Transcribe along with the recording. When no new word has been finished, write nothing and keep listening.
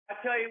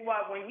I tell you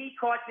what, when he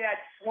caught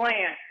that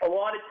slant, a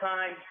lot of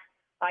times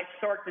I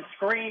start to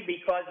scream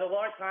because a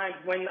lot of times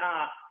when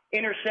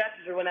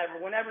interceptions or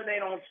whenever they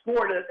don't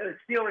score, the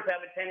Steelers have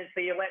a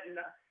tendency of letting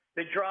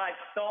the drive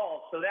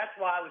stall. So that's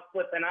why I was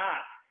flipping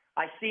out.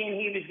 I seen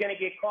he was going to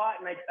get caught,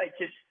 and I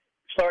just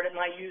started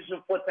my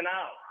usual flipping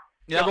out.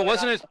 Yeah, so, but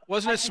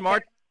wasn't it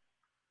smart?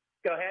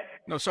 Go ahead.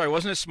 No, sorry,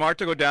 wasn't it smart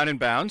to go down in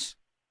bounds?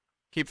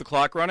 Keep the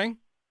clock running?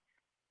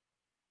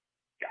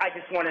 I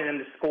just wanted him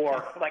to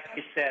score, like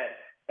you said.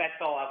 That's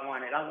all I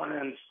wanted. I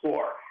wanted him to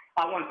score.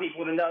 I want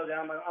people to know that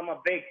I'm a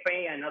big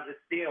fan of the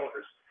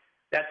Steelers.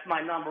 That's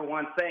my number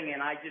one thing,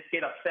 and I just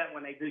get upset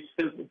when they do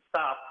stupid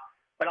stuff.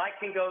 But I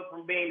can go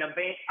from being a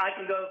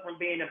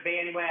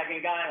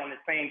bandwagon guy on the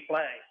same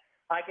play.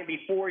 I can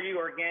be for you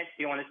or against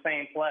you on the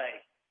same play.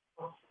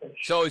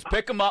 So is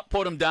pick 'em up,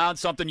 put 'em down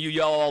something you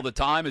yell all the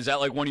time? Is that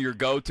like one of your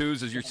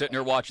go-tos as you're sitting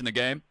there watching the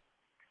game?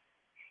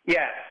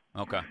 Yes.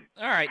 Okay.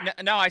 All right.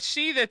 Now I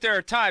see that there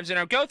are times, and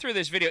I'll go through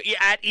this video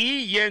at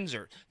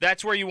Yinzer.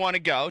 That's where you want to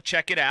go.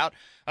 Check it out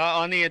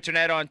on the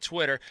internet, on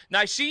Twitter. Now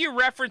I see you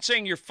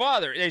referencing your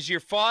father. Is your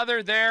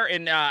father there?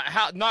 And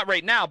how? Not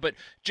right now, but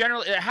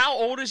generally, how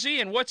old is he,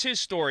 and what's his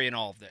story in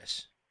all of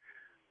this?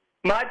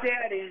 My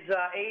dad is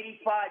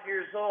 85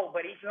 years old,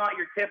 but he's not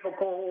your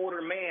typical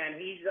older man.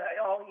 He's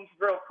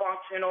real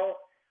functional.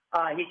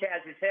 He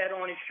has his head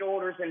on his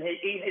shoulders, and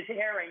his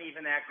hair ain't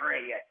even that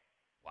gray yet.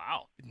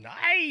 Wow,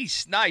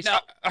 nice. Now,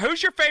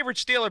 who's your favorite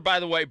Steeler, by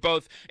the way?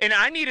 Both, and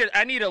I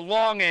need a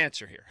long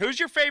answer here. Who's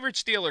your favorite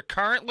Steeler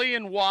currently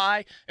and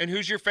why? And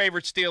who's your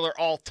favorite Steeler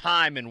all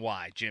time and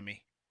why,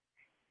 Jimmy?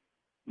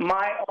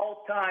 My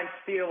all-time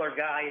Steeler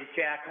guy is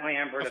Jack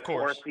Lambert, of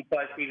course,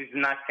 because he was a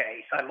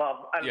nutcase. I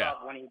love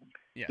when he,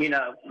 the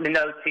no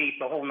teeth,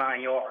 the whole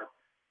 9 yards.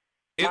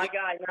 My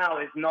guy now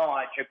is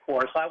Notch, of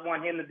course. I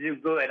want him to do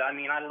good. I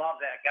mean, I love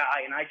that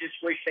guy, and I just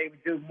wish they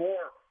would do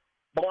more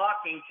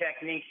blocking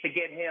techniques to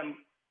get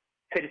him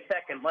to the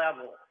second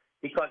level,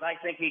 because I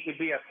think he could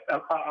be a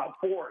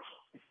force,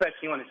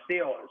 especially on the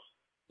Steelers.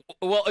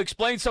 Well,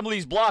 explain some of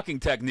these blocking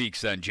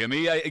techniques then,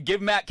 Jimmy.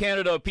 Give Matt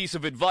Canada a piece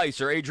of advice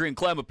or Adrian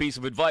Clem a piece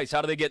of advice.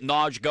 How do they get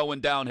Naj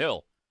going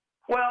downhill?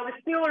 Well, the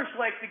Steelers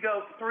like to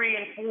go 3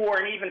 and 4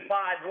 and even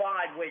 5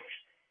 wide, which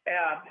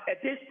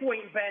at this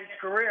point in Ben's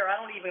career, I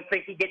don't even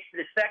think he gets to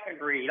the second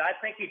read. I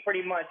think he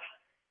pretty much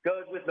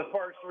goes with the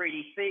first read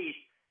he sees.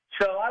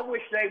 So I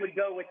wish they would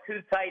go with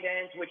 2 tight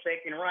ends, which they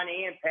can run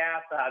and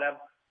pass out of,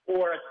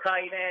 or a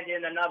tight end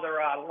and another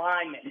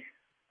lineman.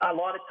 A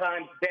lot of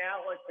times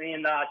Dallas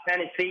and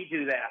Tennessee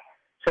do that.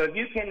 So if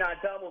you can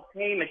double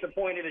team at the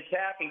point of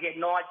attack and get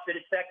Notch to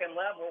the second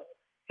level,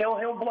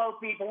 he'll blow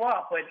people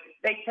up. But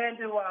they tend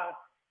to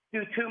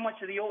do too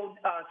much of the old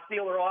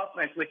Steeler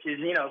offense, which is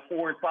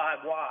 4 and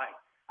 5 wide.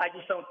 I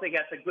just don't think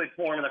that's a good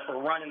formula for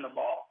running the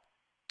ball.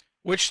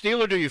 Which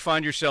Steeler do you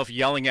find yourself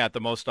yelling at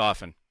the most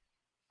often?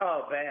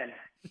 Oh, Ben,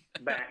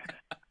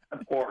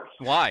 of course.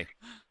 Why?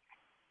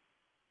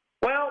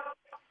 Well,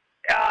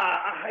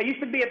 I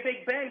used to be a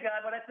big Ben guy,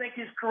 but I think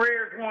his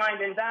career is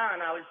winding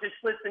down. I was just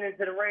listening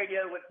to the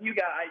radio with you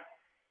guys,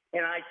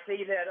 and I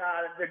see that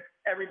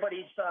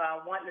everybody's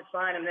wanting to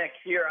sign him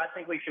next year. I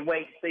think we should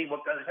wait and see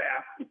what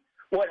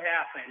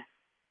happens.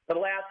 The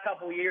last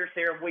couple of years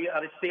here,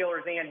 the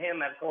Steelers and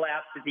him have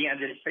collapsed at the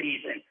end of the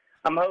season.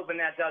 I'm hoping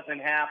that doesn't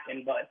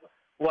happen, but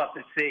we'll have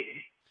to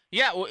see.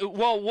 Yeah,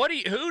 well,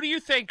 who do you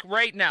think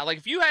right now? Like,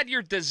 if you had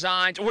your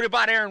designs, what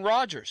about Aaron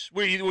Rodgers?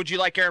 Would you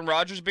like Aaron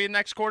Rodgers being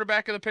next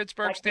quarterback of the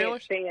Pittsburgh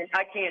Steelers?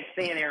 I can't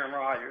stand Aaron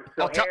Rodgers.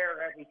 The hair,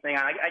 everything.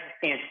 I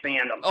just can't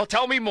stand him. Oh,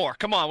 tell me more.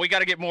 Come on, we got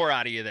to get more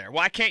out of you there.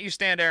 Why can't you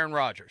stand Aaron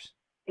Rodgers?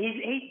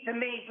 He to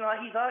me,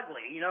 he's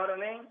ugly. You know what I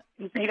mean?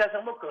 He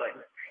doesn't look good.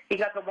 He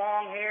got the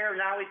long hair.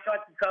 Now he's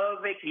got the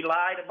COVID. He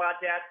lied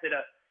about that to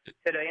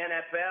the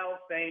NFL,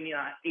 saying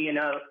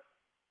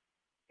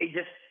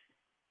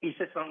He's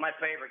just one of my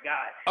favorite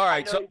guys. All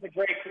right, I know he's a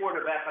great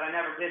quarterback, but I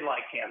never did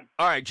like him.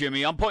 All right,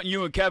 Jimmy, I'm putting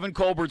you in Kevin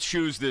Colbert's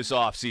shoes this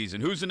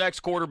offseason. Who's the next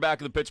quarterback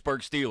of the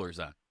Pittsburgh Steelers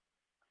then?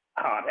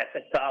 Oh, that's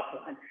a tough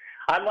one.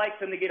 I'd like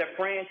them to get a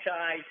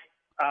franchise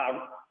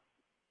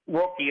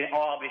rookie,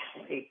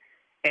 obviously,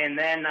 and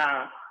then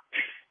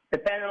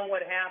depending on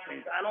what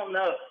happens, I don't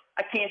know.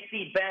 I can't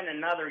see Ben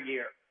another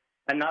year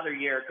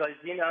because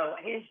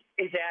his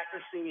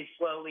accuracy is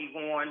slowly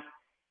gone.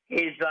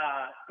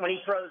 When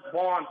he throws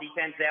bombs, he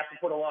tends to have to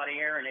put a lot of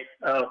air in it.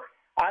 So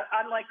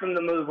I'd like him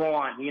to move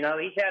on. He's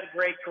had a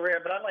great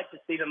career, but I'd like to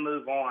see them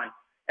move on.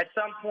 At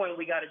some point,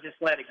 we got to just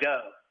let it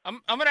go.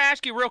 I'm going to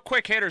ask you real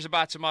quick hitters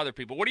about some other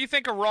people. What do you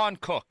think of Ron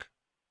Cook?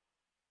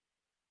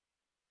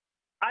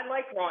 I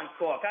like Ron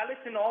Cook. I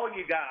listen to all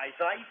you guys.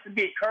 I used to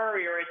be a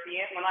courier at the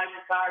end when I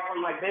retired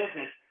from my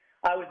business.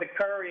 I was a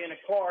courier in a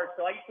car,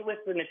 so I used to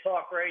listen to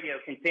talk radio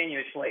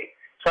continuously.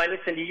 So I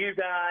listen to you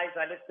guys.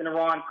 I listen to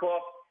Ron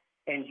Cook.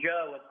 And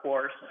Joe, of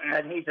course,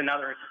 and he's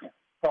another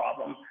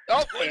problem.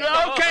 Oh, okay, wait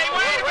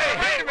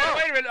a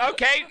minute.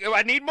 Okay,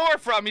 I need more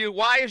from you.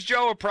 Why is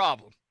Joe a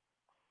problem?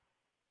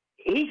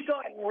 He's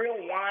gotten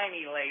real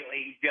whiny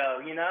lately, Joe,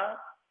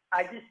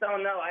 I just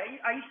don't know. I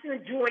used to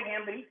enjoy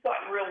him, but he's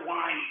gotten real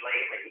whiny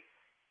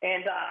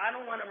and I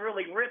don't want to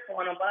really rip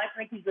on him, but I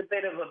think he's a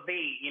bit of a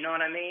B. You know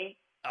what I mean?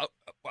 Oh,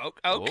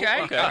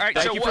 okay. Okay. All right.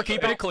 Thank so you for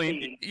keeping it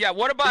clean. Yeah.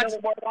 What about? You know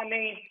what I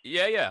mean?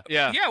 Yeah.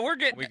 Yeah, we're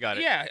getting. We got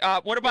it. Yeah.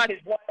 What about?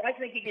 I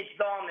think he gets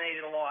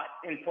dominated a lot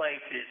in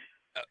places.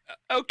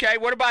 Okay.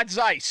 What about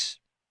Zeiss?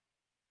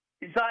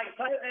 Zeiss,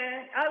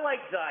 I like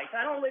Zeiss.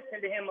 I don't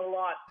listen to him a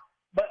lot,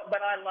 but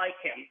I like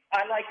him.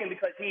 I like him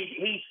because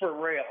he's for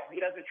real.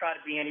 He doesn't try to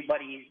be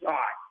anybody he's not.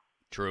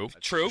 True.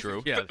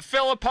 Yeah.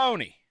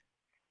 Filipponi.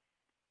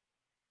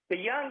 The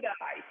young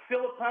guys,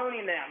 Filipponi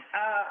and them,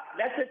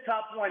 that's a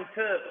tough one,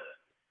 too.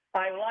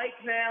 I like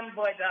them,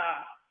 but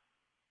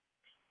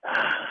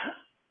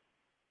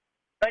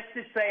let's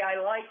just say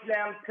I like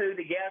them two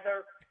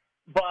together,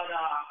 but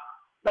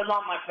they're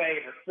not my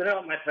favorites. They're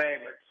not my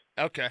favorites.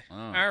 Okay.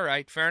 All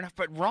right. Fair enough.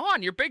 But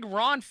Ron, you're a big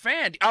Ron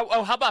fan.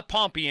 Oh, how about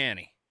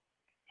Pompiani?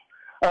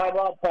 I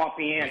love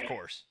Pompiani. Of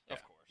course.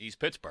 He's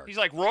Pittsburgh. He's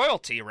like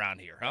royalty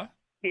around here, huh?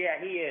 Yeah,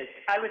 he is.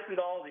 I listen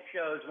to all the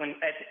shows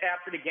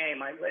after the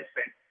game. I listen.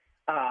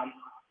 I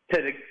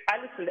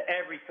listen to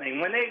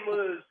everything. When they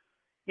lose,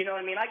 you know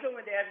what I mean? I go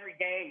into every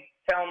game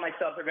telling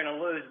myself they're going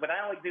to lose, but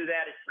I only do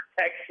that as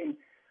protection.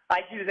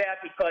 I do that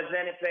because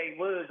then if they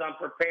lose, I'm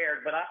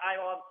prepared. But I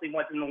obviously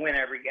want them to win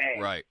every game.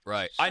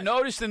 Right. I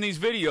noticed in these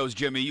videos,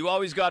 Jimmy, you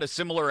always got a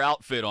similar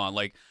outfit on,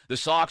 like the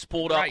socks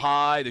pulled up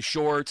high, the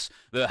shorts,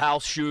 the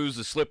house shoes,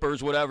 the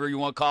slippers, whatever you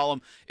want to call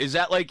them. Is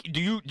that like,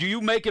 do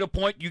you make it a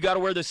point you got to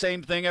wear the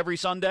same thing every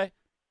Sunday?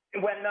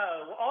 Well,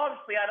 no.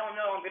 Obviously, I don't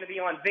know I'm going to be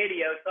on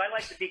video, so I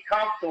like to be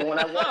comfortable when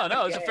I watch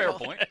No, the that's a game. fair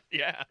point.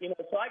 Yeah. You know,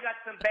 so I got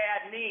some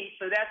bad knees,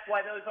 so that's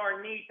why those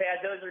aren't knee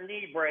pads. Those are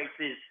knee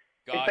braces.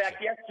 Gotcha. In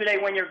fact,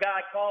 yesterday when your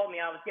guy called me,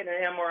 I was getting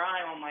an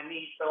MRI on my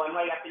knee, so I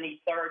might have to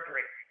need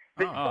surgery.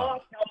 The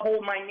socks help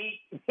hold my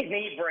knee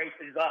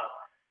braces up.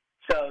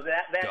 So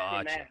that's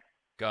in that.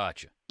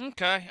 Gotcha.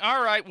 Okay.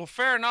 All right. Well,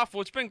 fair enough.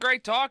 Well, it's been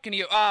great talking to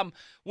you.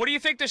 What do you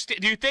think?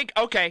 Do you think?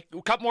 Okay,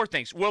 a couple more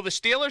things. Will the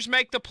Steelers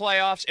make the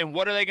playoffs, and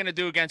what are they going to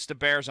do against the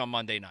Bears on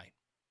Monday night?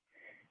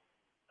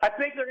 I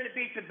think they're going to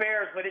beat the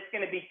Bears, but it's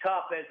going to be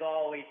tough as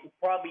always. It's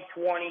probably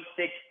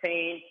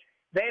 20-16.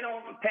 They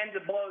don't tend to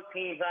blow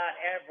teams out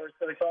ever,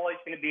 so it's always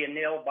going to be a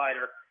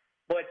nail-biter.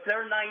 But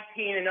they're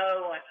 19-0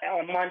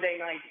 on Monday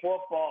Night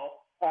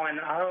Football on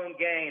home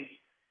games.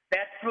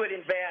 That's good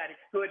and bad. It's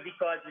good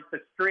because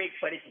it's a streak,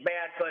 but it's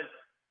bad because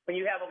when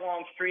you have a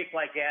long streak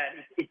like that,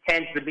 it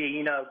tends to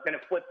be, going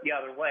to flip the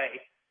other way.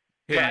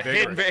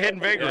 Hidden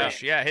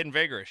vigorous. Yeah, hidden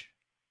vigorous.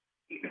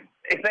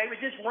 If they would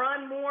just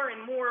run more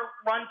and more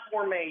run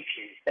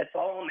formations, that's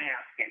all I'm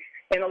asking.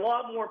 And a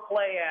lot more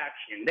play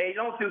action. They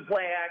don't do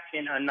play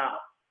action enough.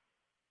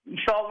 You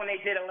saw when they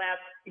did it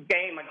last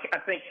game, I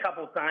think a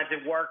couple of times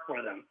it worked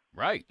for them.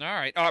 Right. All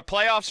right.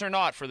 Playoffs or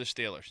not for the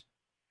Steelers?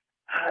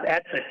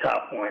 That's a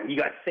tough one. You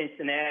got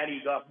Cincinnati,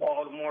 you got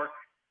Baltimore.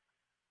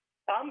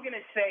 I'm going to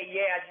say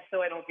just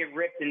so I don't get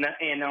ripped in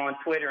on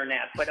Twitter and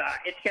that. But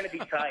it's going to be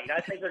tight.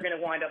 I think they're going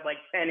to wind up like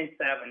 10-7.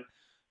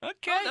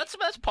 Okay. That's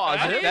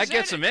positive. That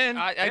gets them in.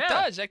 It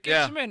does. That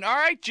gets them in. All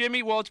right,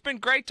 Jimmy. Well, it's been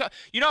great.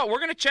 We're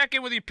going to check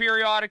in with you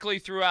periodically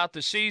throughout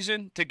the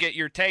season to get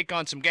your take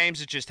on some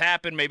games that just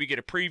happened, maybe get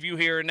a preview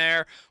here and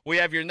there. We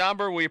have your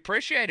number. We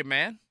appreciate it,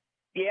 man.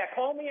 Yeah,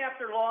 call me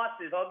after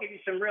losses. I'll give you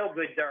some real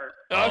good dirt.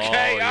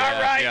 Okay,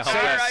 all right. Yeah. All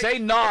right. Say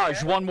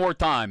Naj one more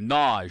time.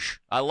 Naj.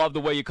 I love the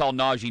way you call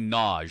Najee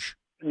Naj.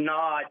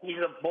 Nah, he's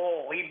a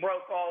bull. He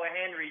broke all of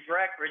Henry's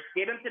records.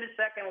 Get him to the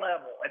second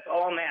level. That's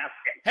all I'm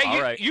asking. Hey,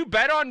 All right. you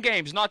bet on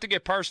games, not to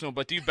get personal,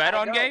 but do you bet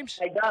on games?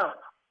 I don't.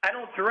 I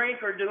don't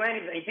drink or do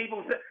anything.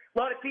 A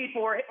lot of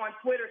people are on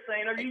Twitter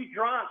saying, "Are you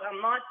drunk?"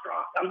 I'm not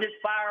drunk. I'm just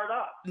fired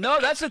up. No,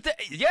 that's the thing.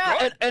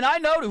 Yeah, and I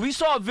know. We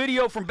saw a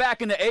video from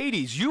back in the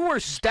 80s. You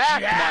were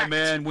stacked, my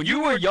man, when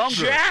you were younger.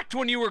 Jacked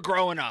when you were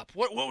growing up.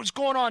 What was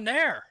going on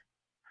there?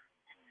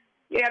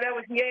 Yeah, that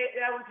was the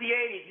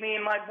 80s. Me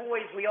and my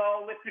boys, we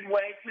all lifted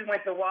weights. We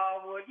went to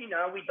Wildwood. We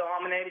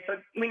dominated.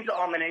 So we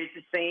dominated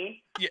the scene.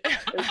 Yeah.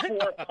 There's 4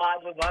 or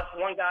 5 of us.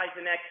 One guy's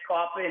an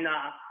ex-cop in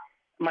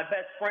my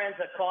best friend's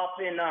a cop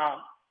in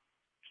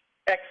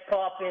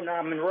ex-cop in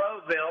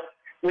Monroeville.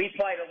 We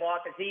fight a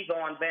lot because he's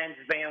on Ben's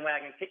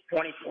bandwagon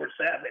 24/7.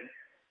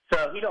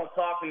 So he don't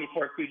talk to me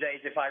for a few days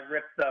if I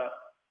rip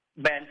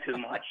Ben too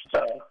much.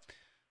 So.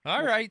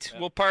 All right.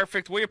 Well,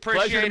 perfect. We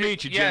appreciate it. Pleasure to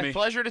meet you, Jimmy. Yeah,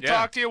 pleasure to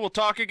talk to you. We'll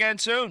talk again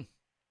soon.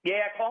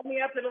 Yeah, call me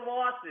after the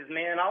losses,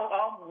 man.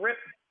 I'll rip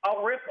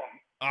them.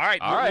 All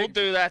right. All right. We'll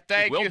do that.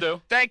 Thank you. Will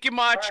do. Thank you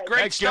much. All right. Great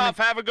Thanks, stuff.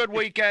 Jimmy. Have a good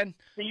weekend.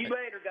 See you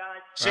later, guys.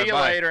 See you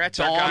bye. later. That's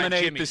our guy,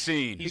 Dominate Jimmy. the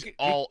scene. He's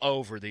all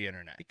over the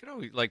internet. You could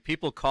always,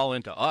 people call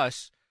into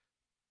us,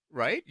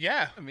 right?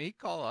 Yeah. I mean, he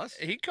call us.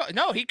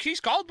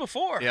 He's called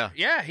before.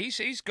 Yeah.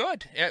 He's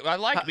good. I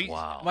like him.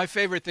 Wow. My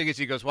favorite thing is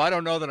he goes, "Well, I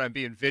don't know that I'm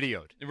being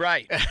videoed."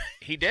 Right.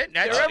 He didn't.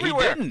 They're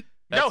everywhere. He didn't.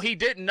 No, he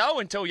didn't know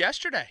until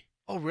yesterday.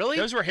 Oh, really?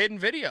 Those were hidden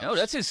videos. No,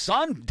 that's his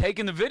son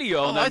taking the video.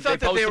 Oh, and then I thought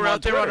that post they them were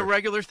out there on a Twitter.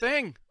 regular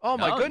thing. Oh,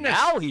 my No, goodness.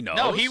 Now he knows.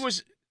 No, he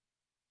was.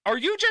 Are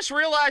you just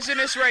realizing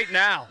this right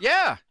now?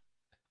 Yeah.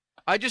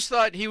 I just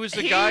thought he was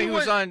the guy who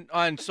was on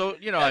on Twitter.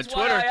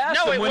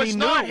 No, it was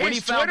not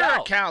his Twitter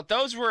out. account.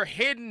 Those were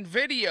hidden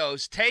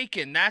videos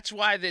taken. That's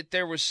why that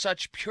there was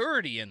such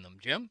purity in them,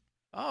 Jim.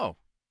 Oh,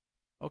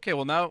 okay.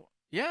 Well, now,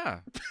 yeah.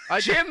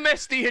 Jim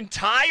missed the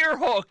entire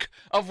hook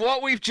of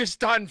what we've just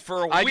done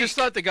for a week. I just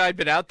thought the guy had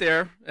been out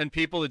there and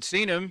people had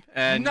seen him,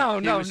 and No,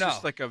 he was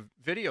just like a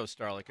video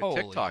star, like a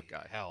Holy TikTok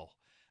guy. Hell.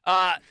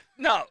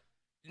 No.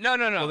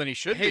 Well, then he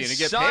should be, and he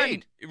get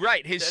paid.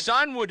 Right. His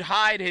son would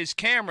hide his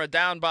camera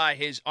down by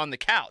on the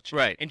couch.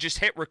 Right. And just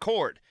hit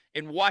record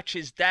and watch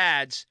his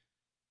dad's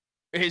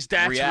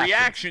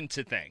reaction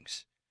to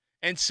things.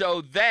 And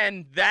so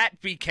then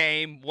that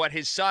became what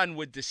his son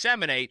would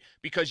disseminate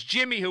because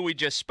Jimmy, who we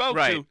just spoke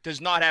to, does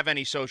not have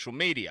any social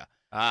media.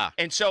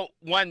 And so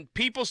when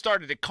people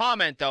started to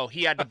comment, though,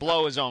 he had to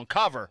blow his own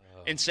cover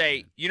and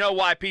say, you know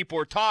why people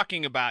are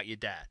talking about you,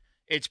 Dad?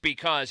 It's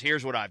because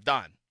here's what I've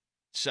done.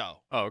 So.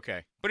 Oh,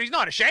 okay. But he's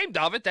not ashamed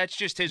of it. That's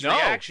just his No,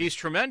 reaction. he's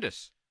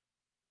tremendous.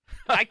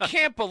 I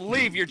can't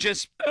believe you're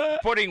just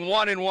putting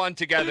one and one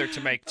together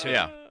to make two.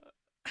 Yeah.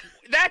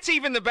 That's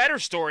even the better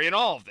story in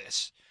all of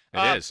this.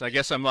 It is. I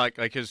guess I'm like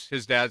his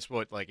dad's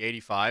like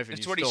 85 and That's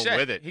he's what still he said.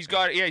 with it.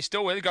 He's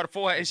still with it. Got a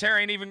full head. His hair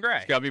ain't even gray.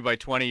 It's got me by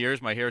 20 years.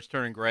 My hair's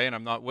turning gray and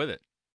I'm not with it.